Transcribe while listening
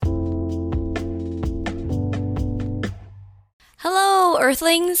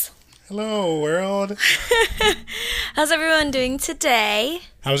Earthlings. Hello, world. How's everyone doing today?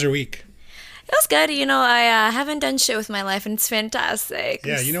 How was your week? It was good. I haven't done shit with my life, and it's fantastic.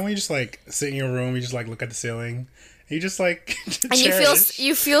 Yeah, you know when you just like sit in your room, you just like look at the ceiling, and you just like and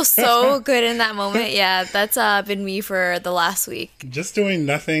you feel so good in that moment. Yeah, that's been me for the last week. Just doing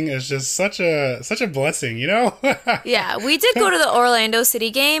nothing is just such a blessing, you know? Yeah, we did go to the Orlando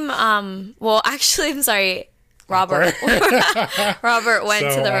City game. Well, actually, I'm sorry. Robert went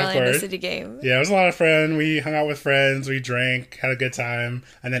to the Orlando City game. Yeah, it was a lot of fun. We hung out with friends, we drank, had a good time,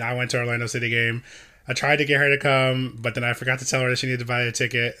 and then I went to Orlando City game. I tried to get her to come, but then I forgot to tell her that she needed to buy a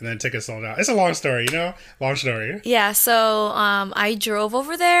ticket, and then tickets sold out. It's a long story, you know? Long story. Yeah, so I drove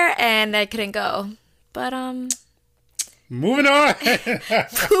over there and I couldn't go. But moving on.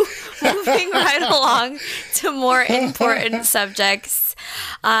 Moving right along to more important subjects.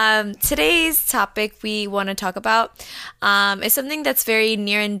 Today's topic we want to talk about is something that's very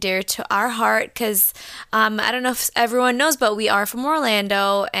near and dear to our heart because I don't know if everyone knows, but we are from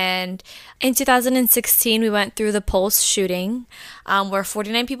Orlando, and in 2016 we went through the Pulse shooting where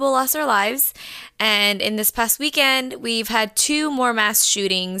 49 people lost their lives, and in this past weekend we've had two more mass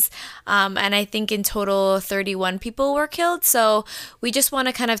shootings, and I think in total 31 people were killed. So we just want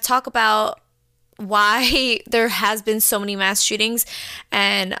to kind of talk about why there has been so many mass shootings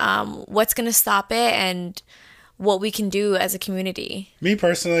and what's going to stop it and what we can do as a community. Me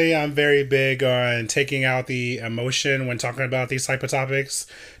personally, I'm very big on taking out the emotion when talking about these type of topics,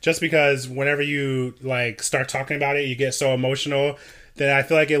 just because whenever you like start talking about it, you get so emotional, then I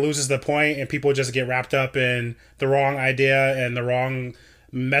feel like it loses the point and people just get wrapped up in the wrong idea and the wrong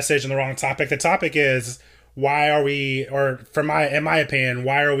message and the wrong topic. The topic is why are we, or in my opinion,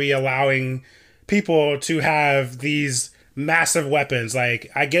 why are we allowing people to have these massive weapons?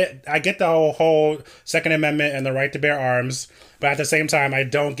 Like I get the whole Second Amendment and the right to bear arms, but at the same time I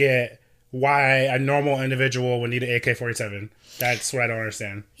don't get why a normal individual would need an AK-47. That's what I don't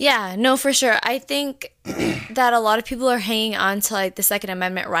understand. Yeah, no, for sure. I think that a lot of people are hanging on to like the Second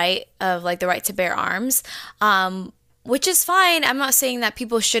Amendment right of like the right to bear arms. Which is fine. I'm not saying that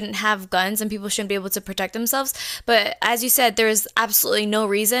people shouldn't have guns and people shouldn't be able to protect themselves. But as you said, there's absolutely no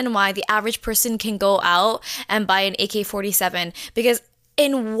reason why the average person can go out and buy an AK-47. Because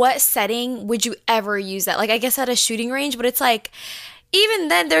in what setting would you ever use that? Like, I guess at a shooting range, but it's like, even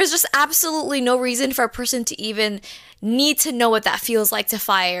then, there's just absolutely no reason for a person to even need to know what that feels like to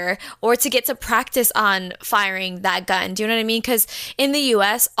fire or to get to practice on firing that gun. Do you know what I mean? Because in the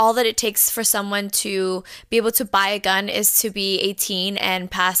US, all that it takes for someone to be able to buy a gun is to be 18 and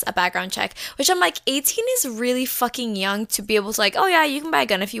pass a background check, which I'm like, 18 is really fucking young to be able to like, oh yeah, you can buy a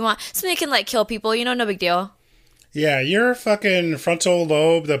gun if you want. Something that can like kill people, no big deal. Yeah, your fucking frontal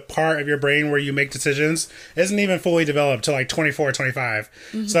lobe, the part of your brain where you make decisions, isn't even fully developed till like 24 or 25.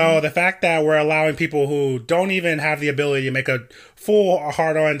 Mm-hmm. So the fact that we're allowing people who don't even have the ability to make a full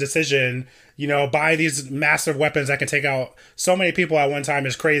hard-on decision, buy these massive weapons that can take out so many people at one time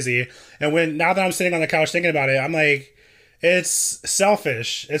is crazy. And now that I'm sitting on the couch thinking about it, I'm like, it's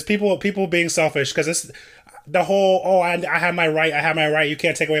selfish. It's people being selfish because it's the whole, I have my right, you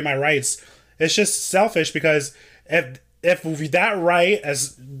can't take away my rights. It's just selfish because if that right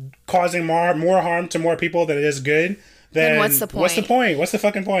is causing more harm to more people than it is good, then what's the point? What's the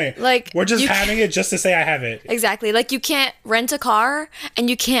fucking point? Like, we're just having it just to say I have it. Exactly. Like, you can't rent a car and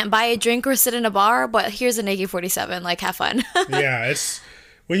you can't buy a drink or sit in a bar, but here's an AK-47. Like, have fun. Yeah, it's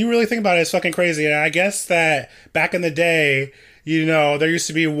when you really think about it, it's fucking crazy. And I guess that back in the day, there used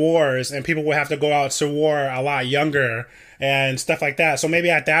to be wars and people would have to go out to war a lot younger and stuff like that. So maybe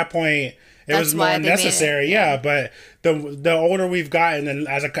at that point it was more necessary, yeah. But the older we've gotten, and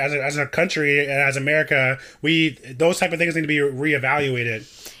as a country and as America, those type of things need to be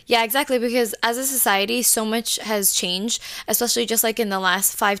reevaluated. Yeah, exactly. Because as a society, so much has changed, especially just like in the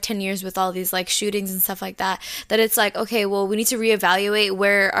last 5-10 years with all these like shootings and stuff like that, that it's like, okay, well, we need to reevaluate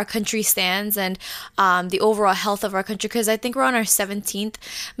where our country stands and the overall health of our country. Because I think we're on our 17th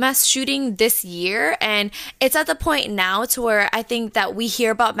mass shooting this year. And it's at the point now to where I think that we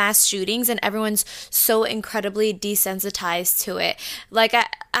hear about mass shootings and everyone's so incredibly desensitized to it. Like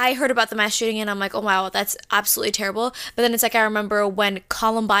I heard about the mass shooting and I'm like, oh wow, that's absolutely terrible. But then it's like, I remember when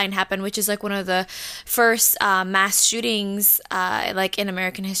Columbine happened, which is like one of the first mass shootings like in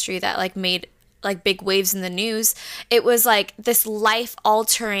American history that like made like big waves in the news. It was like this life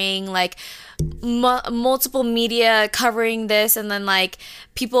altering, like multiple media covering this, and then like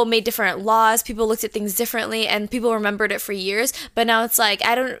people made different laws, people looked at things differently, and people remembered it for years. But now it's like,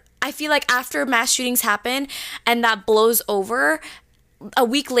 I feel like after mass shootings happen and that blows over, a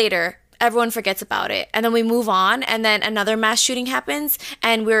week later everyone forgets about it, and then we move on, and then another mass shooting happens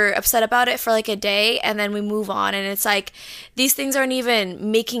and we're upset about it for like a day, and then we move on, and it's like these things aren't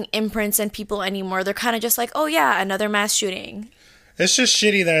even making imprints in people anymore. They're kind of just like, oh yeah, another mass shooting. It's just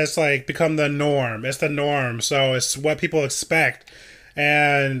shitty that it's like become the norm. It's the norm, so it's what people expect.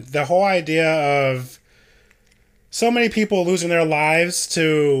 And the whole idea of so many people losing their lives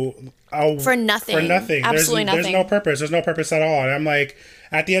to for nothing. For nothing. Absolutely nothing. There's no purpose. There's no purpose at all. And I'm like,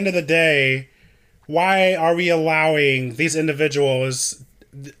 at the end of the day, why are we allowing these individuals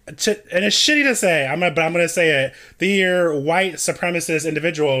to, and it's shitty to say, but I'm gonna say it, they're white supremacist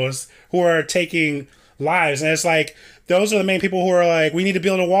individuals who are taking lives, and it's like those are the main people who are like, we need to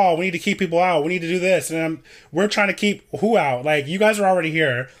build a wall, we need to keep people out, we need to do this, and we're trying to keep who out? Like, you guys are already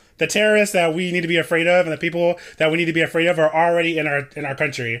here. The terrorists that we need to be afraid of and the people that we need to be afraid of are already in our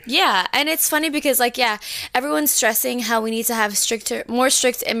country. Yeah, and it's funny because, like, yeah, everyone's stressing how we need to have more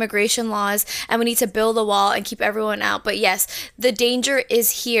strict immigration laws, and we need to build a wall and keep everyone out. But yes, the danger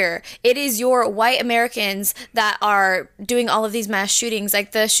is here. It is your white Americans that are doing all of these mass shootings.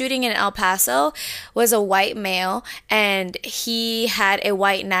 Like, the shooting in El Paso was a white male, and he had a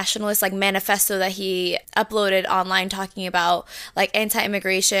white nationalist, like, manifesto that he uploaded online talking about, like,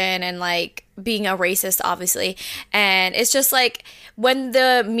 anti-immigration and like being a racist, obviously. And it's just like, when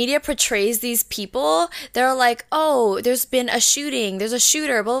the media portrays these people, they're like, oh, there's been a shooting, there's a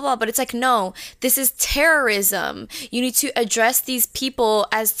shooter, blah, blah, blah. But it's like, no, this is terrorism. You need to address these people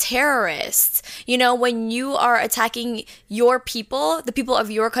as terrorists. You know, when you are attacking your people, the people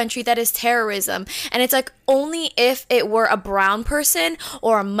of your country, that is terrorism. And it's like, only if it were a brown person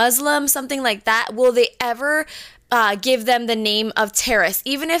or a Muslim, something like that, will they ever give them the name of terrorist,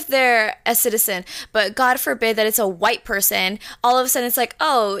 even if they're a citizen. But God forbid that it's a white person. All of a sudden it's like,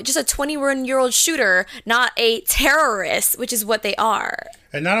 oh, just a 21-year-old shooter, not a terrorist, which is what they are.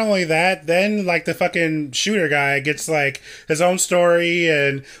 And not only that, then like the fucking shooter guy gets like his own story,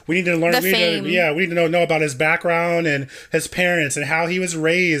 and we need to learn. We need to know about his background and his parents and how he was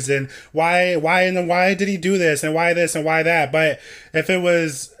raised and why did he do this and why this and why that. But if it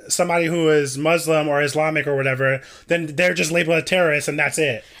was somebody who is Muslim or Islamic or whatever, then they're just labeled a terrorist, and that's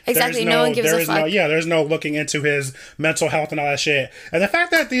it. Exactly. No one gives a fuck. There's no looking into his mental health and all that shit. And the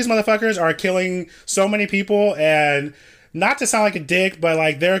fact that these motherfuckers are killing so many people, and not to sound like a dick, but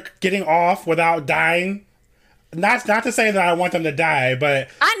like they're getting off without dying. Not to say that I want them to die, but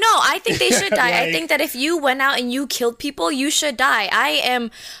I think they should die. Like, I think that if you went out and you killed people, you should die.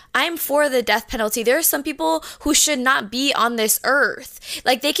 I'm for the death penalty. There are some people who should not be on this earth.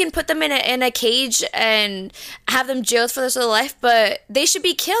 Like, they can put them in a cage and have them jailed for the rest of their life, but they should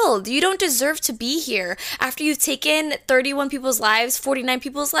be killed. You don't deserve to be here. After you've taken 31 people's lives, 49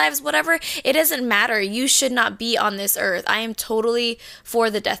 people's lives, whatever, it doesn't matter. You should not be on this earth. I am totally for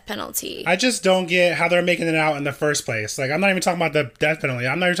the death penalty. I just don't get how they're making it out in the first place. Like, I'm not even talking about the death penalty.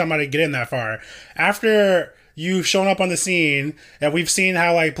 I'm not even talking about it getting that far. After you've shown up on the scene, and we've seen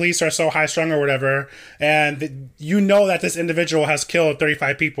how like police are so high strung or whatever, and you know that this individual has killed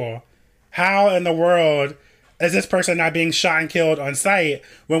 35 people. How in the world is this person not being shot and killed on sight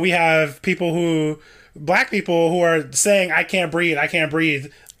when we have black people who are saying, I can't breathe,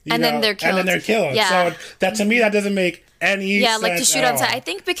 then they're killed. Yeah. So that, to me, that doesn't make any sense. Like to shoot on sight. I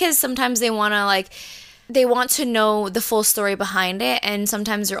think because sometimes they want to know the full story behind it, and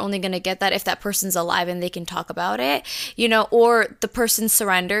sometimes they're only going to get that if that person's alive and they can talk about it, you know, or the person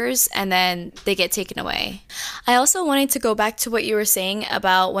surrenders and then they get taken away. I also wanted to go back to what you were saying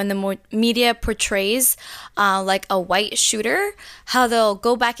about when the media portrays like a white shooter, how they'll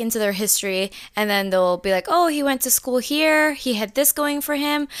go back into their history and then they'll be like, oh, he went to school here, he had this going for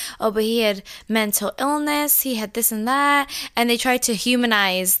him, oh, but he had mental illness, he had this and that, and they try to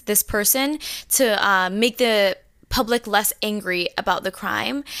humanize this person to make the public less angry about the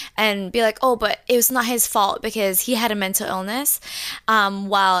crime and be like, oh, but it was not his fault because he had a mental illness.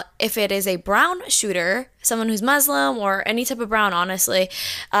 While if it is a brown shooter, someone who's Muslim or any type of brown, honestly,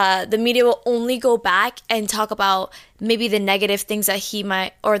 the media will only go back and talk about maybe the negative things that he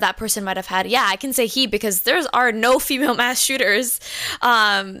might or that person might have had. Yeah, I can say he because there are no female mass shooters.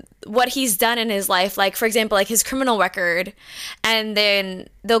 What he's done in his life, like for example, like his criminal record, and then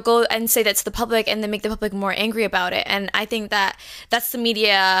they'll go and say that to the public and then make the public more angry about it. And I think that that's the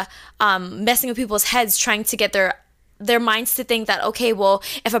media messing with people's heads, trying to get their minds to think that, okay, well,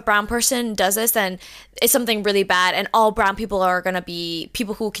 if a brown person does this, then it's something really bad and all brown people are going to be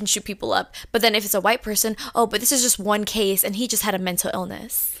people who can shoot people up. But then if it's a white person, oh, but this is just one case and he just had a mental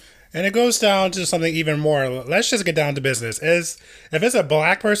illness. And it goes down to something even more. Let's just get down to business. If it's a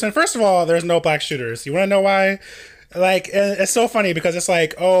black person, first of all, there's no black shooters. You want to know why? Like, it's so funny because it's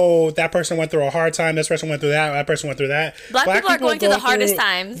like, oh, that person went through a hard time. This person went through that. That person went through that. Black people are going through the hardest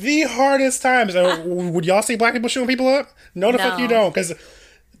times. The hardest times. Would y'all see black people shooting people up? No, the fuck you don't. Because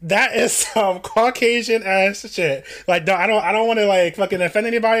that is some Caucasian ass shit. Like, no, I don't want to like fucking offend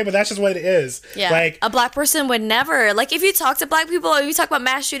anybody, but that's just what it is. Yeah, like a black person would never, like, if you talk to black people or you talk about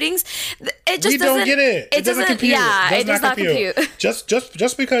mass shootings, it just don't get it. It doesn't compute. Yeah, it does not compute.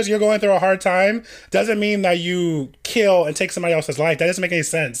 Just because you're going through a hard time doesn't mean that you kill and take somebody else's life. That doesn't make any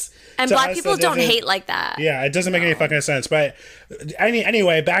sense. And black people don't hate like that. Yeah, it doesn't make any fucking sense. But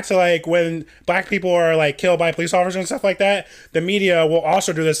anyway, back to like when black people are like killed by police officers and stuff like that, the media will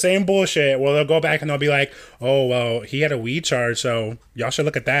also do the same bullshit. Well, they'll go back and they'll be like, oh, well, he had a weed charge, so y'all should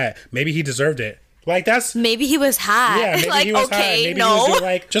look at that. Maybe he deserved it. Like, that's... Maybe he was high. Yeah, maybe like, he was okay, high. Maybe no. he was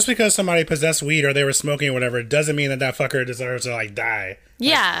like, just because somebody possessed weed or they were smoking or whatever, doesn't mean that that fucker deserves to, like, die.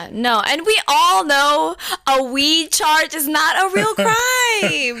 Yeah, no. And we all know a weed charge is not a real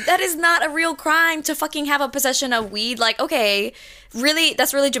crime. That is not a real crime to fucking have a possession of weed. Like, okay, really,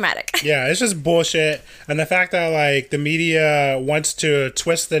 that's really dramatic. Yeah, it's just bullshit. And the fact that, like, the media wants to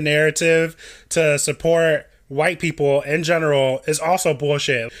twist the narrative to support white people in general is also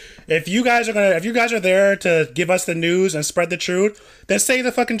bullshit. If you guys are there to give us the news and spread the truth, then say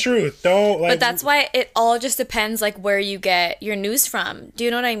the fucking truth. Don't like. But that's why it all just depends, like, where you get your news from. Do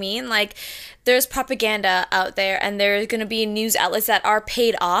you know what I mean? Like, there's propaganda out there, and there's going to be news outlets that are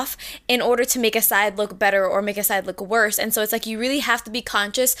paid off in order to make a side look better or make a side look worse. And so it's like you really have to be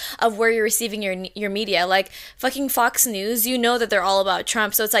conscious of where you're receiving your media. Like fucking Fox News, you know that they're all about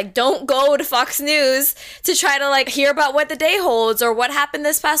Trump. So it's like, don't go to Fox News to try to like hear about what the day holds or what happened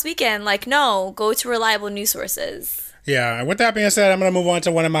this past weekend. Like, no, go to reliable news sources. Yeah, and with that being said, I'm going to move on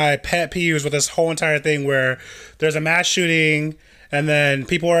to one of my pet peeves with this whole entire thing where there's a mass shooting and then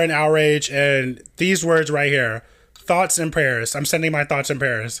people are in outrage, and these words right here, thoughts and prayers. I'm sending my thoughts and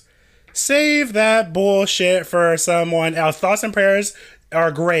prayers. Save that bullshit for someone else. Thoughts and prayers are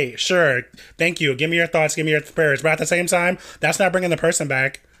great. Sure. Thank you. Give me your thoughts. Give me your prayers. But at the same time, that's not bringing the person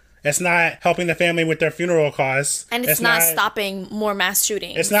back. It's not helping the family with their funeral costs. And it's not stopping more mass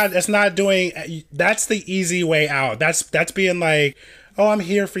shootings. It's not doing, that's the easy way out. That's being like, oh, I'm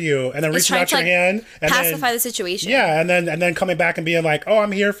here for you, and then reaching out your hand and pacify the situation. Yeah, and then coming back and being like, oh,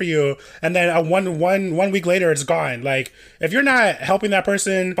 I'm here for you, and then one week later it's gone. Like, if you're not helping that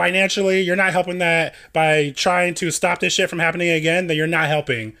person financially, you're not helping that by trying to stop this shit from happening again, then you're not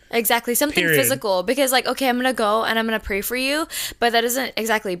helping. Exactly, something physical. Because like, okay, I'm gonna go and I'm gonna pray for you, but that doesn't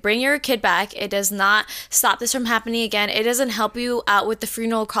exactly bring your kid back. It does not stop this from happening again. It doesn't help you out with the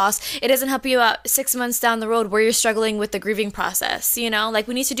funeral costs. It doesn't help you out 6 months down the road where you're struggling with the grieving process. You know, like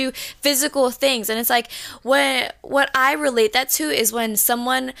we need to do physical things. And it's like what I relate that to is when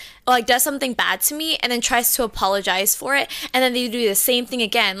someone like does something bad to me and then tries to apologize for it, and then they do the same thing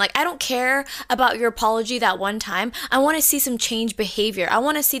again. Like, I don't care about your apology that one time. I want to see some change behavior. I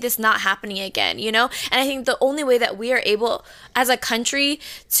want to see this not happening again, you know? And I think the only way that we are able as a country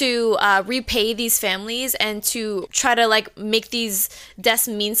to repay these families and to try to like make these deaths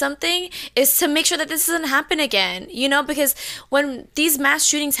mean something is to make sure that this doesn't happen again, you know? Because when these mass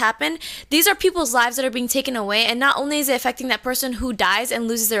shootings happen, these are people's lives that are being taken away, and not only is it affecting that person who dies and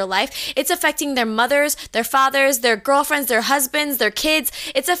loses their life, it's affecting their mothers, their fathers, their girlfriends, their husbands, their kids.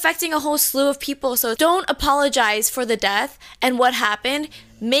 It's affecting a whole slew of people. So don't apologize for the death and what happened.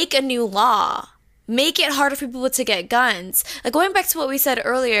 Make a new law. Make it harder for people to get guns. Like, going back to what we said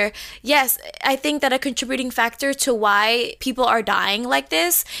earlier, yes, I think that a contributing factor to why people are dying like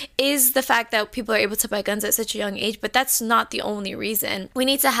this is the fact that people are able to buy guns at such a young age, but that's not the only reason. We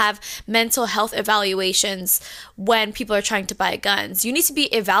need to have mental health evaluations when people are trying to buy guns. You need to be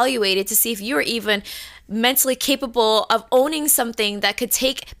evaluated to see if you are even mentally capable of owning something that could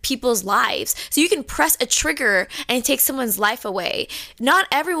take people's lives. So you can press a trigger and take someone's life away. Not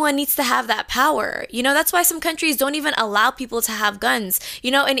everyone needs to have that power. You know, that's why some countries don't even allow people to have guns.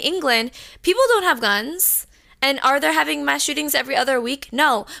 You know, in England, people don't have guns. And are they having mass shootings every other week?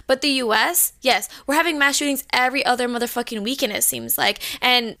 No. But the US, yes, we're having mass shootings every other motherfucking weekend, it seems like.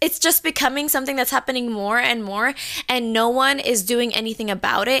 And it's just becoming something that's happening more and more, and no one is doing anything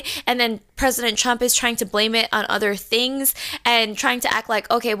about it. And then President Trump is trying to blame it on other things and trying to act like,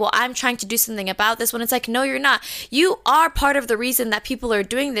 okay, well, I'm trying to do something about this, when it's like, no, you're not. You are part of the reason that people are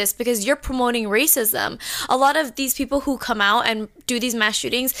doing this, because you're promoting racism. A lot of these people who come out and do these mass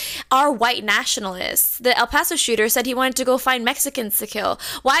shootings are white nationalists. The El Paso shooter said he wanted to go find Mexicans to kill.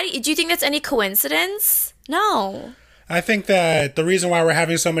 Why do you think that's any coincidence? No. I think that the reason why we're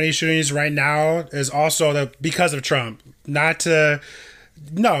having so many shootings right now is also because of Trump. Not to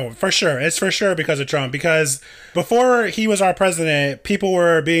No, for sure. It's for sure because of Trump. Because before he was our president, people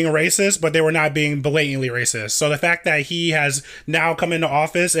were being racist, but they were not being blatantly racist. So the fact that he has now come into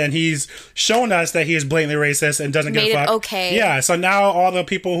office and he's shown us that he is blatantly racist and doesn't give a fuck. Okay. Yeah. So now all the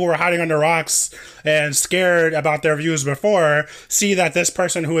people who were hiding under rocks and scared about their views before see that this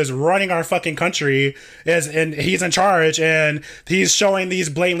person who is running our fucking country he's in charge and he's showing these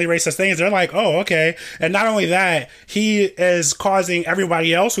blatantly racist things. They're like, oh, okay. And not only that, he is causing everybody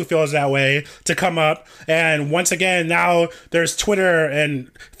else who feels that way to come up. And once again, now there's Twitter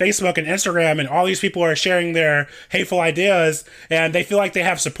and Facebook and Instagram, and all these people are sharing their hateful ideas, and they feel like they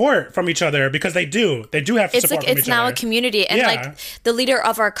have support from each other because they do have support from each other. It's now a community, and like the leader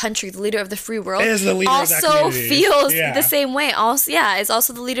of our country, the leader of the free world, is the leader also of that community. Feels the same way. Also, is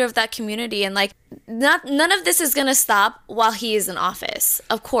also the leader of that community, and like none of this is gonna stop while he is in office,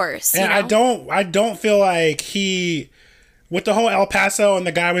 of course. And I don't feel like he. With the whole El Paso and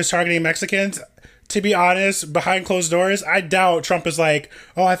the guy was targeting Mexicans, to be honest, behind closed doors, I doubt Trump is like,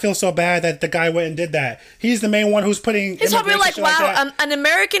 oh, I feel so bad that the guy went and did that. He's the main one who's putting. He's probably like, wow, an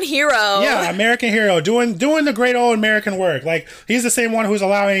American hero. Yeah, American hero doing the great old American work. Like he's the same one who's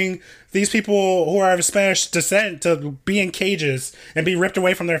allowing these people who are of Spanish descent to be in cages and be ripped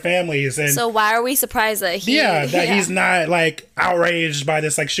away from their families. And so why are we surprised that he's not like outraged by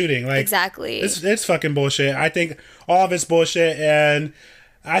this like shooting? Like exactly, it's fucking bullshit. I think all of it's bullshit, and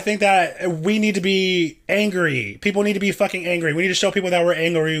I think that we need to be angry. People need to be fucking angry. We need to show people that we're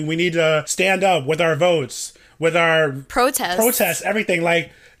angry. We need to stand up with our votes, with our protests, everything.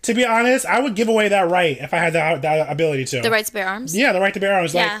 Like, to be honest, I would give away that right if I had that ability to. The right to bear arms? Yeah, the right to bear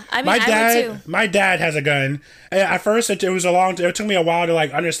arms. Yeah, like, I mean, I would too. My dad has a gun. At first, it took me a while to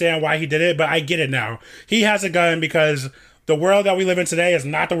like understand why he did it, but I get it now. He has a gun because the world that we live in today is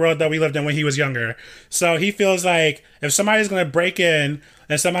not the world that we lived in when he was younger. So he feels like if somebody's going to break in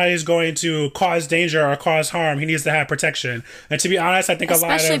and somebody's going to cause danger or cause harm, he needs to have protection. And to be honest, I think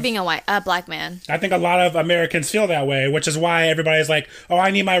especially being a black man, I think a lot of Americans feel that way, which is why everybody's like, oh,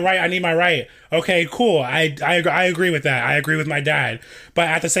 I need my right. Okay, cool. I agree with that. I agree with my dad. But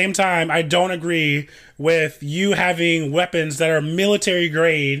at the same time, I don't agree with you having weapons that are military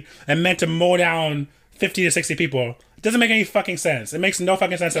grade and meant to mow down 50 to 60 people. It doesn't make any fucking sense. It makes no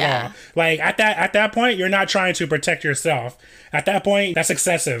fucking sense at all. Like at that point, you're not trying to protect yourself. At that point, that's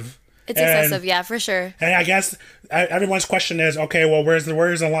excessive. It's excessive, yeah, for sure. And I guess everyone's question is, okay, well, where's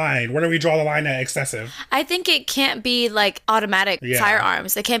the line? Where do we draw the line at excessive? I think it can't be like automatic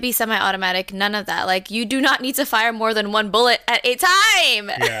firearms. It can't be semi-automatic. None of that. Like, you do not need to fire more than one bullet at a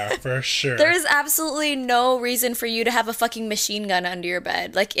time. Yeah, for sure. There is absolutely no reason for you to have a fucking machine gun under your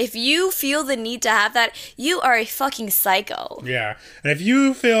bed. Like, if you feel the need to have that, you are a fucking psycho. Yeah, and if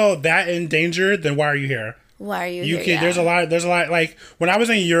you feel that endangered, then why are you here? Why are you here? There's a lot. Like when I was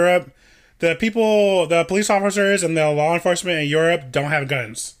in Europe, the police officers and the law enforcement in Europe don't have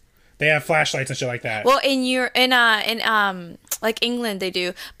guns. They have flashlights and shit like that. Well, in like England they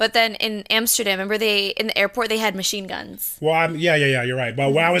do, but then in Amsterdam, remember in the airport they had machine guns. Well, you're right.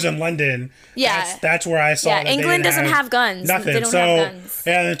 But when I was in London, that's where I saw. Yeah, that England doesn't have guns. Nothing. They don't have guns.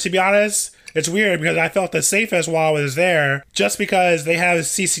 And to be honest, it's weird because I felt the safest while I was there just because they have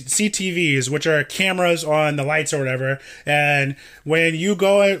CCTVs, which are cameras on the lights or whatever. And when you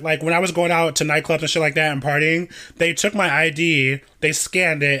go, like when I was going out to nightclubs and shit like that and partying, they took my ID, they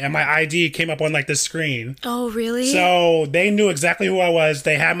scanned it, and my ID came up on like the screen. Oh, really? So they knew exactly who I was.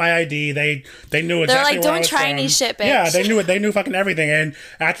 They had my ID. They knew exactly They're like, where don't I was try from. any shit, bitch. Yeah, they knew it. They knew fucking everything. And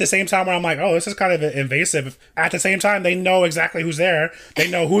at the same time, when I'm like, oh, this is kind of invasive. At the same time, they know exactly who's there.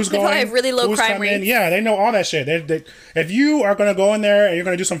 They know who's going. They have really low crime rates. Yeah, they know all that shit. If you are gonna go in there and you're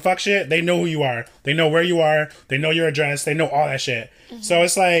gonna do some fuck shit, they know who you are. They know where you are. They know your address. They know all that shit. Mm-hmm. So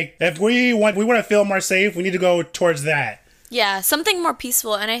it's like if we want to feel more safe, we need to go towards that. Yeah, something more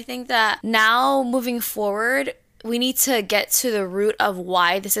peaceful. And I think that now moving forward, we need to get to the root of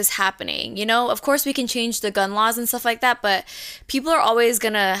why this is happening. You know, of course we can change the gun laws and stuff like that, but people are always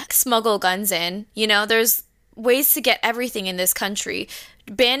gonna smuggle guns in. You know, there's ways to get everything in this country.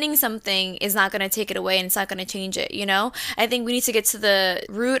 Banning something is not going to take it away, and it's not going to change it, you know? I think we need to get to the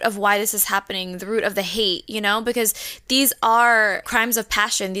root of why this is happening, the root of the hate, you know? Because these are crimes of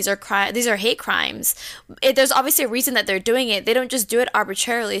passion. These are hate crimes. There's obviously a reason that they're doing it. They don't just do it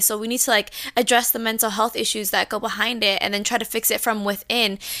arbitrarily. So we need to like address the mental health issues that go behind it and then try to fix it from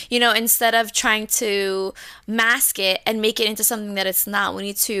within, you know, instead of trying to mask it and make it into something that it's not. We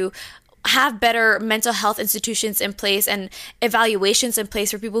need to have better mental health institutions in place and evaluations in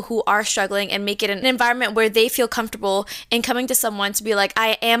place for people who are struggling, and make it an environment where they feel comfortable in coming to someone to be like,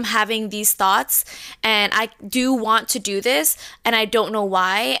 I am having these thoughts and I do want to do this and I don't know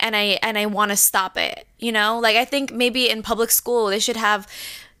why, and I want to stop it. You know, like I think maybe in public school they should have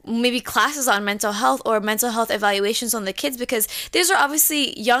maybe classes on mental health or mental health evaluations on the kids, because these are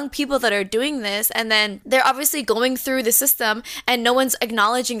obviously young people that are doing this, and then they're obviously going through the system and no one's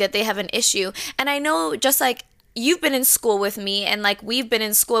acknowledging that they have an issue. And I know, just like you've been in school with me, and like we've been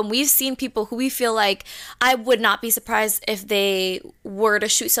in school, and we've seen people who we feel like I would not be surprised if they were to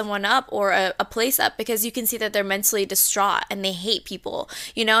shoot someone up or a place up, because you can see that they're mentally distraught and they hate people,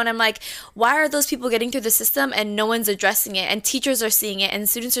 you know? And I'm like, why are those people getting through the system and no one's addressing it, and teachers are seeing it and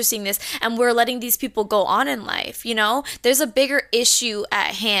students are seeing this, and we're letting these people go on in life, you know? There's a bigger issue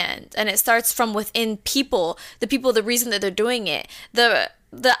at hand, and it starts from within people, the reason that they're doing it, the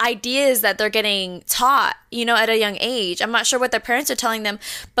ideas that they're getting taught, you know, at a young age. I'm not sure what their parents are telling them,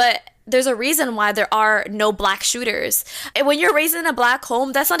 but there's a reason why there are no black shooters. And when you're raised in a black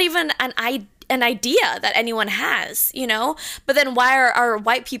home, that's not even an idea that anyone has, you know? But then why are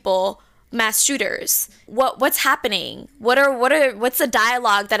white people mass shooters? What's happening? What's the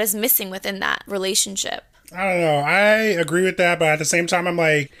dialogue that is missing within that relationship? I don't know. I agree with that, but at the same time, I'm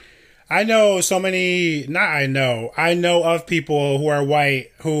like, I know of people who are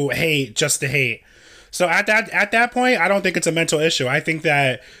white who hate just to hate. So at that point, I don't think it's a mental issue. I think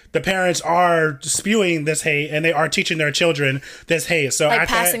that the parents are spewing this hate and they are teaching their children this hate. So like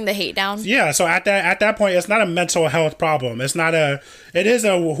passing the hate down. Yeah. So at that point, it's not a mental health problem. It is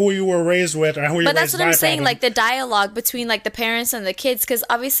a who you were raised with or who you were raised by. But that's what I'm saying. Problem. Like the dialogue between like the parents and the kids, because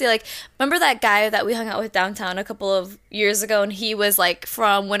obviously, like, remember that guy that we hung out with downtown a couple of years ago, and he was like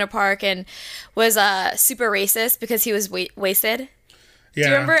from Winter Park and was super racist because he was wasted. Yeah, do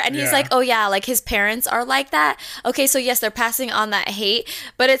you remember? And he's like, oh yeah, like his parents are like that. Okay, so yes, they're passing on that hate.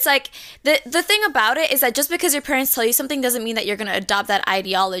 But it's like, the thing about it is that just because your parents tell you something doesn't mean that you're going to adopt that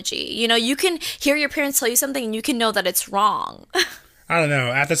ideology. You know, you can hear your parents tell you something and you can know that it's wrong. I don't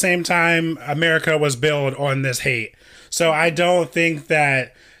know. At the same time, America was built on this hate. So I don't think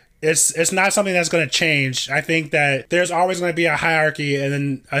that it's not something that's going to change. I think that there's always going to be a hierarchy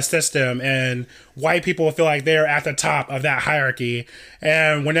and a system, and white people feel like they're at the top of that hierarchy.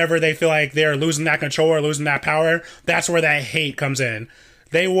 And whenever they feel like they're losing that control or losing that power, that's where that hate comes in.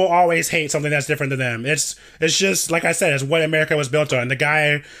 They will always hate something that's different than them. It's just, like I said, it's what America was built on. The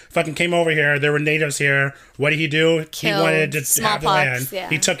guy fucking came over here. There were natives here. What did he do? He wanted to have the land. Yeah.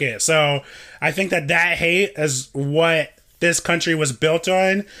 He took it. So I think that hate is what this country was built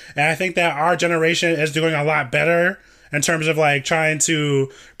on, and I think that our generation is doing a lot better in terms of like trying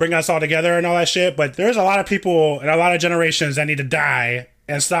to bring us all together and all that shit. But there's a lot of people and a lot of generations that need to die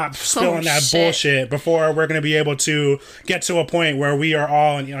and stop spilling that bullshit before we're going to be able to get to a point where we are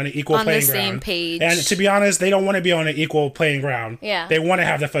all on an equal playing ground. On the same page. And to be honest, they don't want to be on an equal playing ground. Yeah. They want to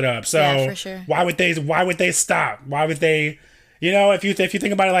have their foot up. So yeah, for sure. Why would they stop? Why would they, you know, if you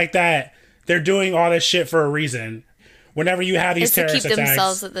think about it like that, they're doing all this shit for a reason. Whenever you have these terrorist attacks, to keep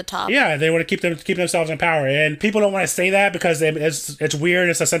themselves at the top. Yeah, they want to keep themselves in power, and people don't want to say that because it's weird.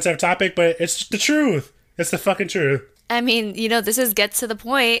 It's a sensitive topic, but it's the truth. It's the fucking truth. I mean, you know, this is get to the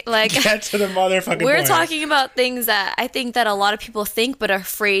point. Like, get to the motherfucking we're point. talking about things that I think that a lot of people think but are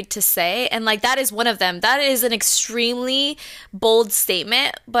afraid to say, and like that is one of them. That is an extremely bold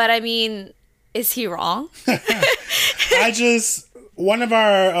statement, but I mean, is he wrong? One of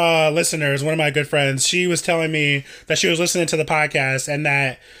our listeners, one of my good friends, she was telling me that she was listening to the podcast and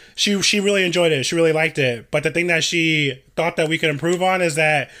that she really enjoyed it. She really liked it. But the thing that she thought that we could improve on is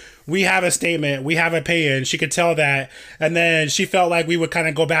that we have a statement, we have an opinion. She could tell that. And then she felt like we would kind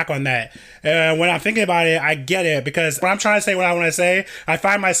of go back on that. And when I'm thinking about it, I get it. Because when I'm trying to say what I want to say, I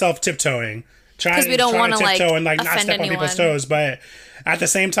find myself tiptoeing. Because we don't want to tiptoe and like not step on people's toes. But at the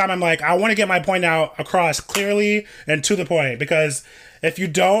same time, I'm like, I want to get my point out across clearly and to the point, because if you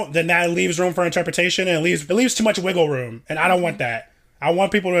don't, then that leaves room for interpretation and it leaves too much wiggle room. And I don't want that. I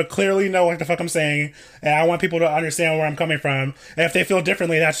want people to clearly know what the fuck I'm saying, and I want people to understand where I'm coming from. And if they feel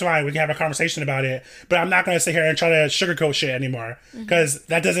differently, that's fine. We can have a conversation about it. But I'm not going to sit here and try to sugarcoat shit anymore, because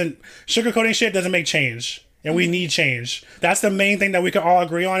sugarcoating shit doesn't make change. And we need change. That's the main thing that we can all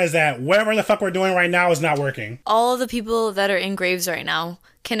agree on, is that whatever the fuck we're doing right now is not working. All of the people that are in graves right now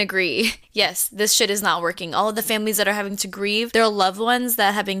can agree, yes, this shit is not working. All of the families that are having to grieve their loved ones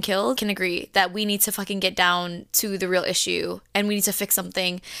that have been killed can agree that we need to fucking get down to the real issue and we need to fix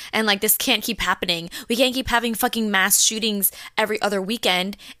something. And like, this can't keep happening. We can't keep having fucking mass shootings every other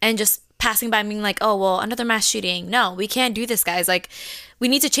weekend and just passing by and being like, oh, well, another mass shooting. No, we can't do this, guys. Like, we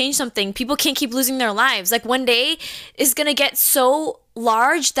need to change something. People can't keep losing their lives. Like, one day is going to get so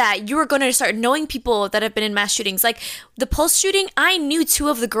large that you are going to start knowing people that have been in mass shootings. Like, the Pulse shooting, I knew two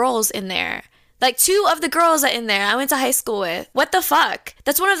of the girls in there. Like, two of the girls are in there I went to high school with. What the fuck?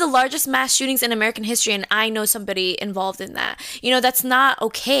 That's one of the largest mass shootings in American history, and I know somebody involved in that. You know, that's not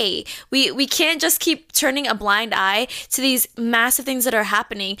okay. We can't just keep turning a blind eye to these massive things that are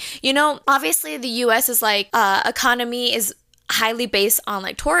happening. You know, obviously the US is like, economy is highly based on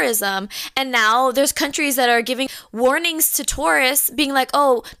like tourism, and now there's countries that are giving warnings to tourists being like,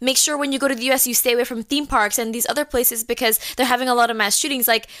 oh, make sure when you go to the US you stay away from theme parks and these other places because they're having a lot of mass shootings.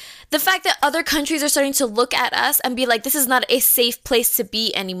 Like, the fact that other countries are starting to look at us and be like, this is not a safe place to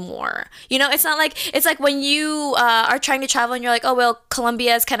be anymore. You know, it's not like, it's like when you are trying to travel and you're like, oh, well,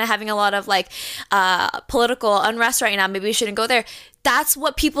 Colombia is kind of having a lot of like political unrest right now, maybe we shouldn't go there. That's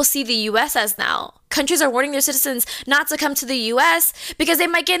what people see the US as now. Countries are warning their citizens not to come to the US because they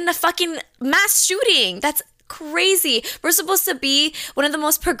might get in a fucking mass shooting. That's crazy. We're supposed to be one of the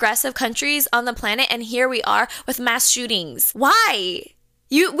most progressive countries on the planet, and here we are with mass shootings. Why?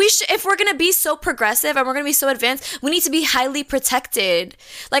 If we're gonna be so progressive and we're gonna be so advanced, we need to be highly protected.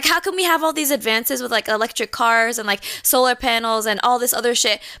 Like, how can we have all these advances with like electric cars and like solar panels and all this other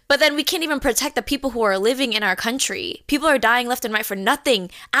shit, but then we can't even protect the people who are living in our country? People are dying left and right for nothing,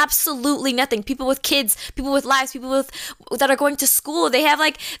 absolutely nothing. People with kids, people with lives, people that are going to school, they have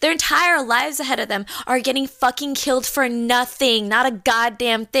like their entire lives ahead of them, are getting fucking killed for nothing, not a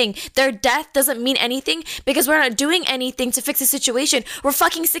goddamn thing. Their death doesn't mean anything because we're not doing anything to fix the situation. We're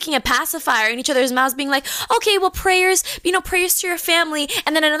fucking sticking a pacifier in each other's mouths being like, okay, well, prayers to your family,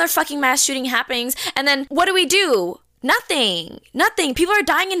 and then another fucking mass shooting happens, and then what do? Nothing. People are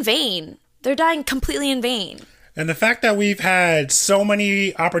dying in vain. They're dying completely in vain. And the fact that we've had so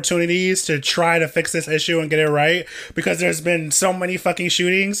many opportunities to try to fix this issue and get it right because there's been so many fucking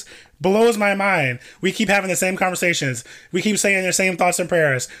shootings blows my mind. We keep having the same conversations. We keep saying the same thoughts and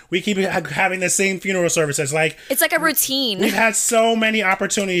prayers. We keep having the same funeral services. Like, it's like a routine. We've had so many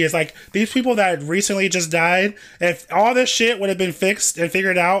opportunities. Like, these people that recently just died, if all this shit would have been fixed and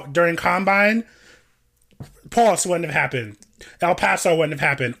figured out during Combine, Pulse wouldn't have happened. El Paso wouldn't have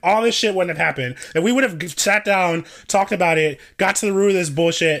happened. All this shit wouldn't have happened. If we would have sat down, talked about it, got to the root of this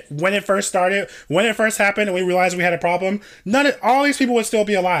bullshit when it first started, when it first happened, and we realized we had a problem, all these people would still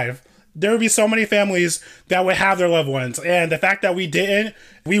be alive. There would be so many families that would have their loved ones. And the fact that we didn't,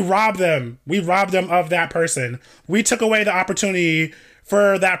 we robbed them. We robbed them of that person. We took away the opportunity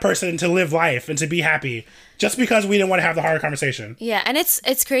for that person to live life and to be happy just because we didn't want to have the hard conversation. Yeah, and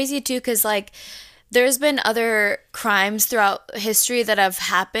it's crazy too because like, there's been other crimes throughout history that have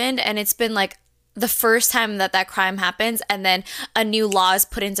happened, and it's been like the first time that crime happens, and then a new law is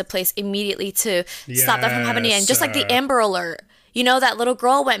put into place immediately to stop that from happening again. Just like the Amber Alert. You know, that little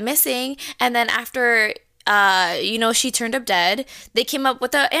girl went missing, and then after she turned up dead, they came up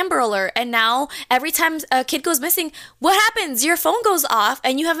with the Amber Alert, and now every time a kid goes missing, what happens? Your phone goes off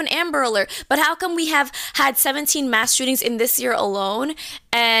and you have an Amber Alert. But how come we have had 17 mass shootings in this year alone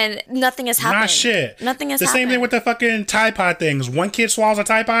and nothing has happened? Not shit. Nothing has happened. The same thing with the fucking Tide Pod things. One kid swallows a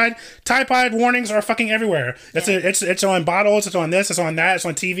Tide Pod. Tide Pod warnings are fucking everywhere. It's on bottles, it's on this, it's on that, it's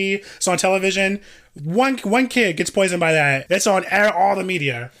on TV, it's on television. One kid gets poisoned by that. It's on all the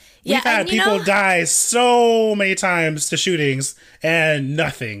media. We've had people die so many times to shootings and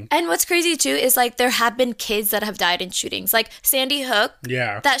nothing. And what's crazy too is like there have been kids that have died in shootings. Like Sandy Hook,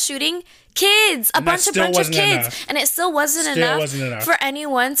 that shooting, kids, a bunch of kids. Enough. And it still wasn't enough for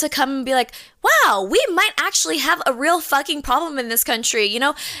anyone to come and be like, wow, we might actually have a real fucking problem in this country. You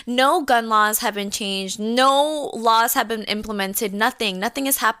know, no gun laws have been changed. No laws have been implemented. Nothing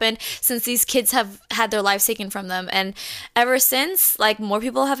has happened since these kids have had their lives taken from them. And ever since, like, more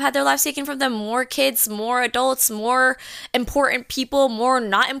people have had their lives taken from them. More kids, more adults, more important people, more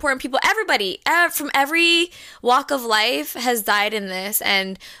not important people. Everybody from every walk of life has died in this.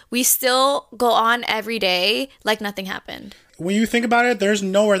 And we still go on every day like nothing happened. When you think about it, there's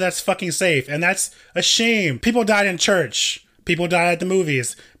nowhere that's fucking safe. And that's a shame. People died in church. People died at the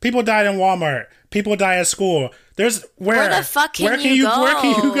movies. People died in Walmart. People die at school. Where the fuck can you go? Where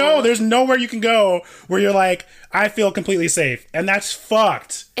can you go? There's nowhere you can go where you're like, I feel completely safe. And that's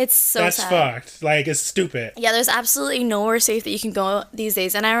fucked. It's so That's sad. Fucked. Like, it's stupid. Yeah, there's absolutely nowhere safe that you can go these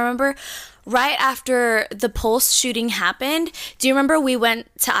days. And I remember right after the Pulse shooting happened, do you remember we went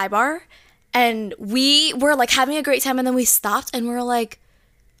to Ibar? And we were like having a great time, and then we stopped and we were like,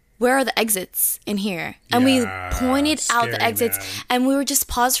 where are the exits in here? And we pointed out the exits, and we were just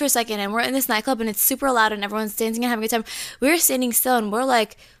paused for a second, and we're in this nightclub and it's super loud and everyone's dancing and having a good time. We were standing still and we're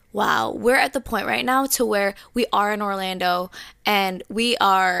like, wow, we're at the point right now to where we are in Orlando and we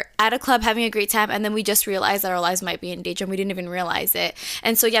are at a club having a great time, and then we just realized that our lives might be in danger and we didn't even realize it.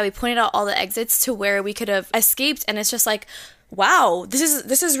 And so yeah, we pointed out all the exits to where we could have escaped, and it's just like, wow, this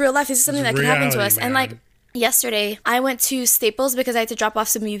is real life. This is something that can happen to us. Man. And like yesterday, I went to Staples because I had to drop off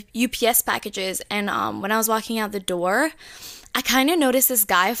some UPS packages, and when I was walking out the door, I kind of noticed this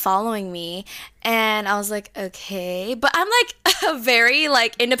guy following me, and I was like, okay. But I'm like a very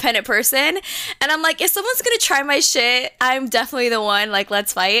like independent person, and I'm like, if someone's gonna try my shit, I'm definitely the one. Like,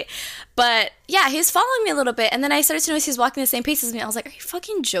 let's fight. But yeah, he was following me a little bit, and then I started to notice he was walking the same pace as me. I was like, are you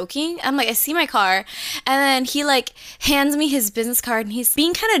fucking joking? I'm like, I see my car, and then he like hands me his business card, and he's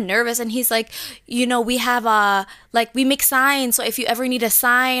being kind of nervous, and he's like, you know, we have like we make signs, so if you ever need a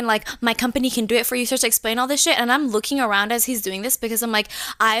sign, like my company can do it for you. Starts to explain all this shit, and I'm looking around as he's doing this because I'm like,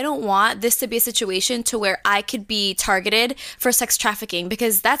 I don't want this to be a situation to where I could be targeted for sex trafficking,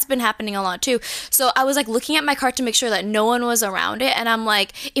 because that's been happening a lot too. So I was like looking at my car to make sure that no one was around it, and I'm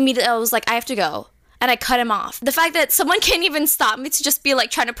like, immediately I was like, I have to go. And I cut him off. The fact that someone can't even stop me to just be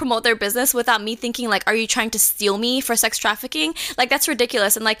like trying to promote their business without me thinking like, are you trying to steal me for sex trafficking? Like, that's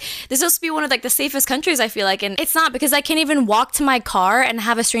ridiculous. And like, this is supposed to be one of like the safest countries, I feel like, and it's not, because I can't even walk to my car and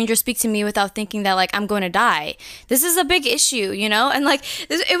have a stranger speak to me without thinking that like I'm going to die. This is a big issue, you know? And like,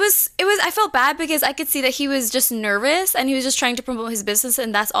 it was I felt bad because I could see that he was just nervous and he was just trying to promote his business,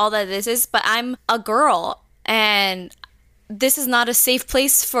 and that's all that this is. But I'm a girl, and this is not a safe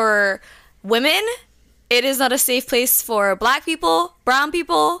place for women. It is not a safe place for black people, brown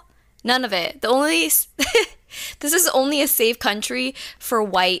people, none of it. This is only a safe country for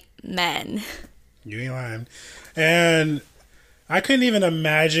white men. You ain't lying. And I couldn't even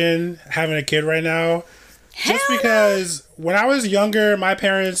imagine having a kid right now. Just because when I was younger, my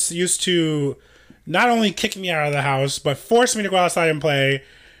parents used to not only kick me out of the house, but force me to go outside and play.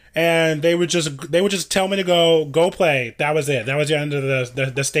 And they would just tell me to go play. That was it. That was the end of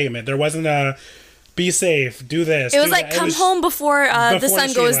the statement. There wasn't a be safe, do this. It was like, come home before the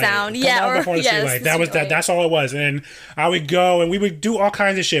sun goes down. Yeah, or before the streetlight. That was that. That's all it was. And I would go, and we would do all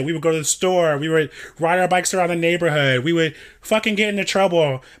kinds of shit. We would go to the store. We would ride our bikes around the neighborhood. We would fucking get into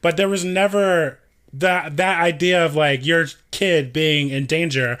trouble. But there was never that idea of like your kid being in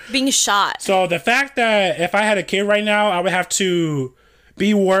danger, being shot. So the fact that if I had a kid right now, I would have to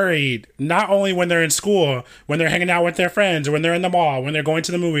be worried not only when they're in school, when they're hanging out with their friends, or when they're in the mall, when they're going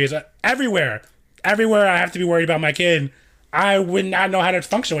to the movies, everywhere I have to be worried about my kid. I would not know how to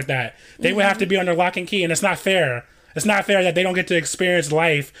function with that. They would have to be under lock and key, and it's not fair. It's not fair that they don't get to experience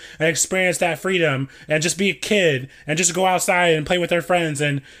life and experience that freedom and just be a kid and just go outside and play with their friends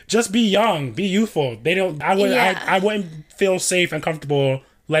and just be young, be youthful. I wouldn't feel safe and comfortable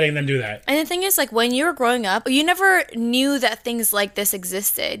letting them do that. And the thing is, like, when you were growing up, you never knew that things like this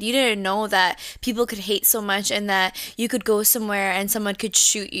existed. You didn't know that people could hate so much and that you could go somewhere and someone could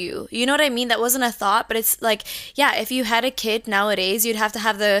shoot you. You know what I mean? That wasn't a thought, but it's like, yeah, if you had a kid nowadays, you'd have to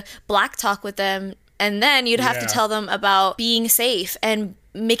have the black talk with them, and then you'd have to tell them about being safe and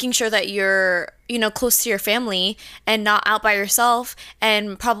making sure that you're, you know, close to your family and not out by yourself,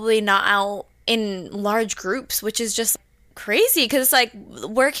 and probably not out in large groups, which is just crazy, because it's like,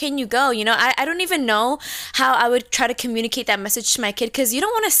 where can you go? You know, I don't even know how I would try to communicate that message to my kid, because you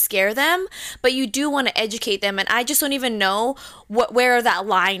don't want to scare them, but you do want to educate them, and I just don't even know where that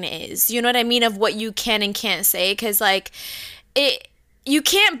line is, you know what I mean, of what you can and can't say, because like you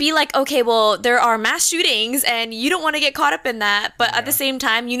can't be like, okay, well, there are mass shootings and you don't want to get caught up in that, but at the same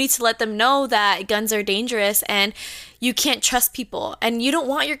time, you need to let them know that guns are dangerous and you can't trust people, and you don't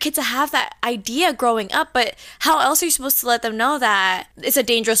want your kid to have that idea growing up. But how else are you supposed to let them know that it's a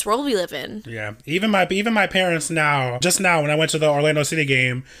dangerous world we live in? Yeah, even my parents now, just now when I went to the Orlando City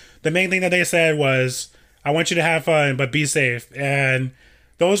game, the main thing that they said was, I want you to have fun, but be safe. And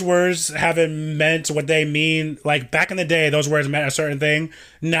those words haven't meant what they mean. Like, back in the day, those words meant a certain thing.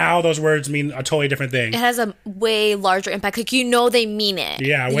 Now those words mean a totally different thing. It has a way larger impact. Like, you know, they mean it.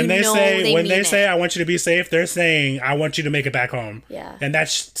 Yeah, when they say I want you to be safe, they're saying I want you to make it back home. Yeah. And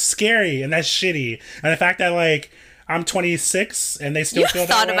that's scary and that's shitty. And the fact that like I'm 26 and they still feel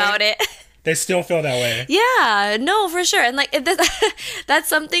that way. You thought about it. They still feel that way. Yeah, no, for sure. And like that's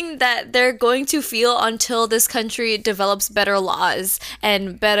something that they're going to feel until this country develops better laws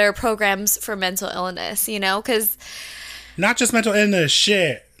and better programs for mental illness, you know? Because not just mental illness,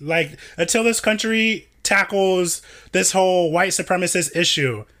 shit. Like, until this country tackles this whole white supremacist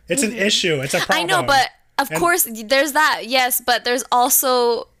issue. It's an issue. It's a problem. I know, but of course, there's that, yes, but there's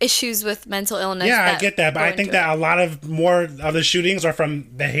also issues with mental illness. Yeah, I get that, but I think that a lot of more of the shootings are from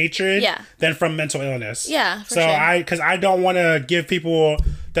the hatred than from mental illness. Yeah, for sure. Because I don't want to give people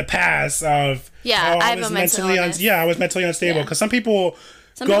the past of I have a mental illness. I was mentally unstable because some people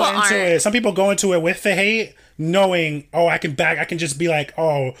some people go into it with the hate knowing, I can just be like,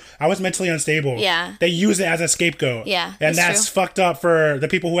 I was mentally unstable. Yeah. They use it as a scapegoat. Yeah. And that's fucked up for the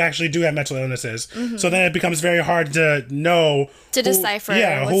people who actually do have mental illnesses. Mm-hmm. So then it becomes very hard to know decipher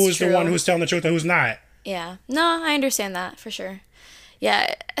who's the one who's telling the truth and who's not. Yeah. No, I understand that for sure.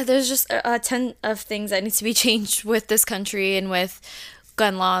 Yeah, there's just a ton of things that need to be changed with this country and with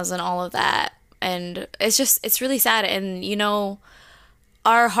gun laws and all of that. And it's really sad. And,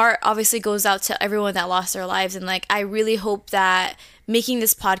 our heart obviously goes out to everyone that lost their lives. And I really hope that making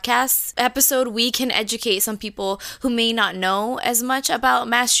this podcast episode, we can educate some people who may not know as much about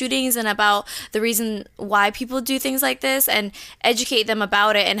mass shootings and about the reason why people do things like this, and educate them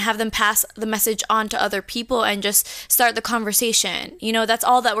about it and have them pass the message on to other people and just start the conversation. That's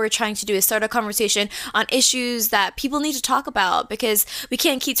all that we're trying to do, is start a conversation on issues that people need to talk about, because we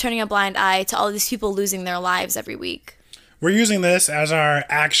can't keep turning a blind eye to all these people losing their lives every week. We're using this as our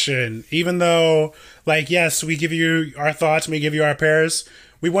action, even though, yes, we give you our thoughts and we give you our prayers.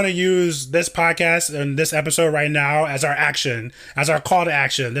 We want to use this podcast and this episode right now as our action, as our call to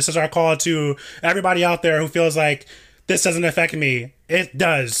action. This is our call to everybody out there who feels like this doesn't affect me. It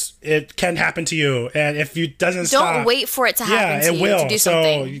does. It can happen to you. And if it doesn't stop... Don't wait for it to happen to you will. To do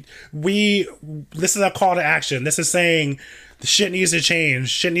something. So this is a call to action. This is saying... shit needs to change.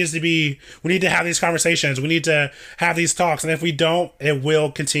 Shit needs to be... We need to have these conversations. We need to have these talks. And if we don't, it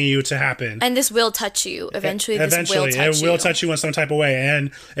will continue to happen. And this will touch you. Eventually, it will touch you in some type of way.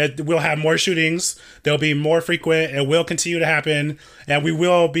 And it will have more shootings. They'll be more frequent. It will continue to happen. And we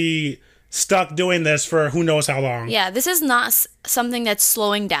will be stuck doing this for who knows how long. Yeah, this is not something that's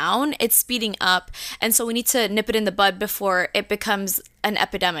slowing down. It's speeding up. And so we need to nip it in the bud before it becomes an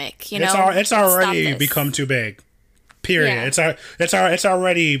epidemic. It's already become too big. Period. Yeah. It's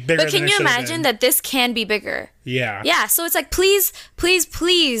already bigger. But can you imagine that this can be bigger? Yeah. Yeah. So it's please, please,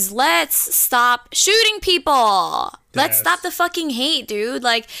 please, let's stop shooting people. Yes. Let's stop the fucking hate, dude.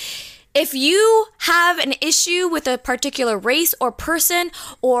 If you have an issue with a particular race or person,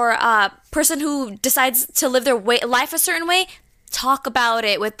 or a person who decides to live their life a certain way, talk about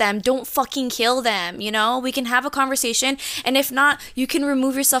it with them. Don't fucking kill them. We can have a conversation, and if not, you can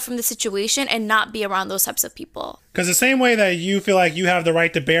remove yourself from the situation and not be around those types of people. Because the same way that you feel like you have the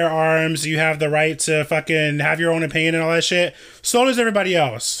right to bear arms, you have the right to fucking have your own opinion and all that shit, so does everybody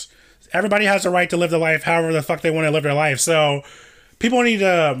else. Everybody has the right to live their life however the fuck they want to live their life. So people need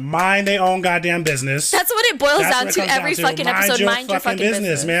to mind their own goddamn business. That's what it boils down to every fucking episode. Mind your fucking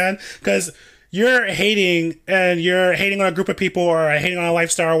business, man. Because you're hating on a group of people or hating on a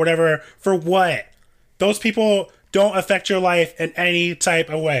lifestyle or whatever for what? Those people don't affect your life in any type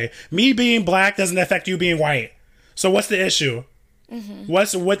of way. Me being black doesn't affect you being white. So what's the issue? Mm-hmm.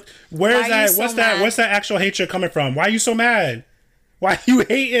 What's that actual hatred coming from? Why are you so mad? Why are you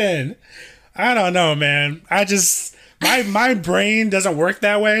hating? I don't know, man. My brain doesn't work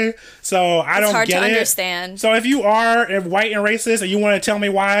that way, so I don't get it. It's hard to understand. So if you are white and racist and you want to tell me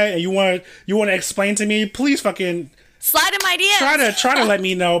why and you want to explain to me, please fucking slide in my DMs. Try to let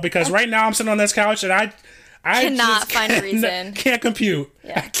me know, because right now I'm sitting on this couch and I cannot find a reason. Can't compute.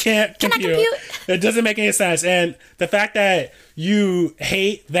 Yeah. I can't compute. It doesn't make any sense. And the fact that you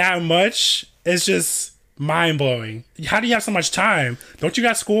hate that much is just mind-blowing. How do you have so much time? Don't you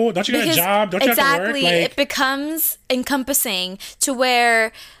got school? Don't you got a job? Don't you have to work? Exactly. It becomes encompassing to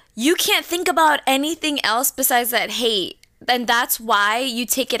where you can't think about anything else besides that hate. And that's why you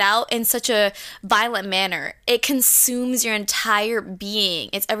take it out in such a violent manner. It consumes your entire being.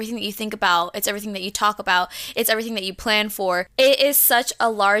 It's everything that you think about. It's everything that you talk about. It's everything that you plan for. It is such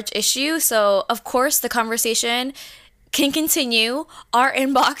a large issue. So, of course, the conversation can continue. Our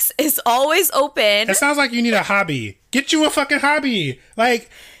inbox is always open. It sounds like you need a hobby. Get you a fucking hobby.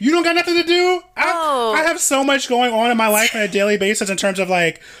 You don't got nothing to do? I have so much going on in my life on a daily basis in terms of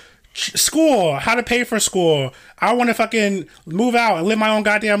school, how to pay for school. I want to fucking move out and live my own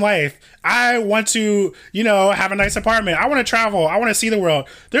goddamn life. I want to, have a nice apartment. I want to travel. I want to see the world.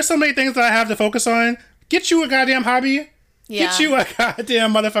 There's so many things that I have to focus on. Get you a goddamn hobby. Yeah. Get you a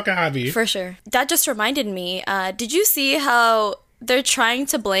goddamn motherfucking hobby. For sure. That just reminded me, did you see how they're trying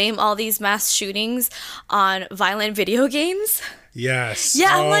to blame all these mass shootings on violent video games? Yes.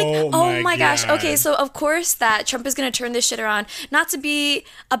 Yeah, I'm oh my gosh. Okay, so of course that Trump is going to turn this shit around, not to be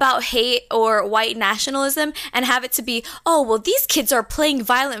about hate or white nationalism, and have it to be, these kids are playing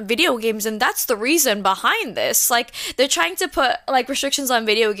violent video games and that's the reason behind this. They're trying to put restrictions on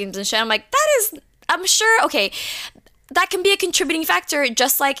video games and shit. I'm sure, okay, that can be a contributing factor,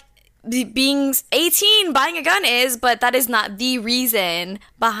 just like being 18 buying a gun is, but that is not the reason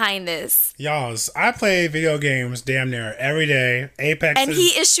behind this. Y'all, I play video games damn near every day. Apex and he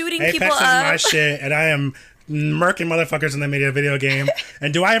is shooting people Apex is up. my shit, and I am murking motherfuckers in the video game.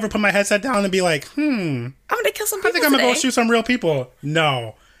 And do I ever put my headset down and be like, I'm gonna kill some people I think I'm gonna today. go shoot some real people?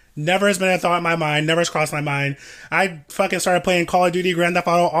 No. Never has been a thought in my mind. Never has crossed my mind. I fucking started playing Call of Duty, Grand Theft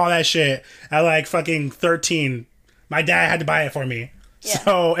Auto, all that shit at like fucking 13. My dad had to buy it for me. Yeah.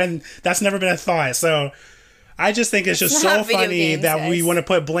 So, and that's never been a thought. So, I just think it's just so funny that we want to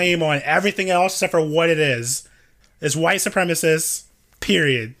put blame on everything else except for what it is. It's white supremacists,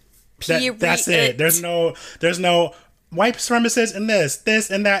 period. That's it. There's no white supremacists and this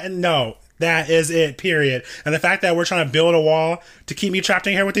and that, and no. That is it, period. And the fact that we're trying to build a wall to keep me trapped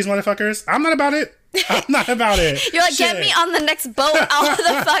in here with these motherfuckers, I'm not about it. I'm not about it. You're like, get me on the next boat out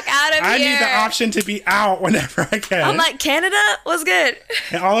the fuck out of here. I need the option to be out whenever I can. I'm like, Canada was good.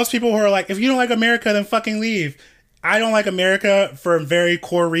 And all those people who are like, if you don't like America, then fucking leave. I don't like America for very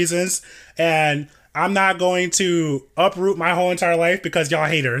core reasons. And I'm not going to uproot my whole entire life because y'all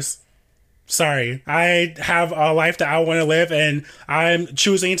haters. Sorry. I have a life that I want to live, and I'm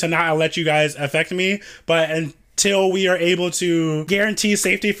choosing to not let you guys affect me. But until we are able to guarantee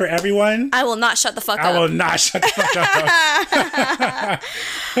safety for everyone, I will not shut the fuck up. I will not shut the fuck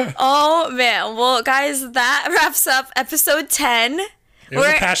up. Oh, man. Well, guys, that wraps up episode 10. It was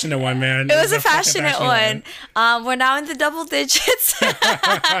a passionate one, man. It was a passionate one. We're now in the double digits.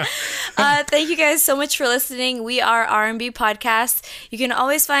 Thank you guys so much for listening. We are R&B Podcast. You can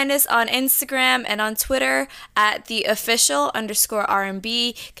always find us on Instagram and on Twitter at @the_official_R&B.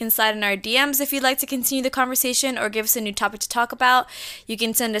 You can slide in our DMs if you'd like to continue the conversation or give us a new topic to talk about. You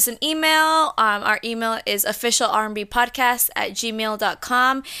can send us an email. Our email is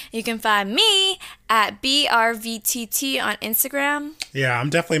officialrnbpodcast@gmail.com. You can find me at BRVTT on Instagram. Yeah, I'm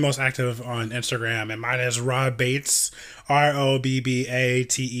definitely most active on Instagram, and mine is Rob Bates,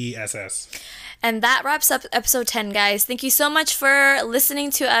 ROBBATESS. And that wraps up episode 10, guys. Thank you so much for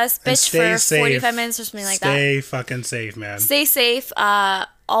listening to us, bitch, for 45 minutes or something like that. Stay fucking safe, man. Stay safe.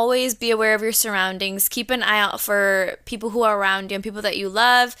 Always be aware of your surroundings. Keep an eye out for people who are around you and people that you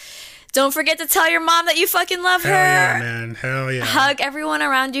love. Don't forget to tell your mom that you fucking love her. Hell yeah, man. Hell yeah. Hug everyone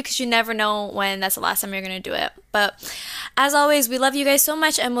around you because you never know when that's the last time you're going to do it. But as always, we love you guys so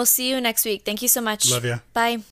much, and we'll see you next week. Thank you so much. Love you. Bye.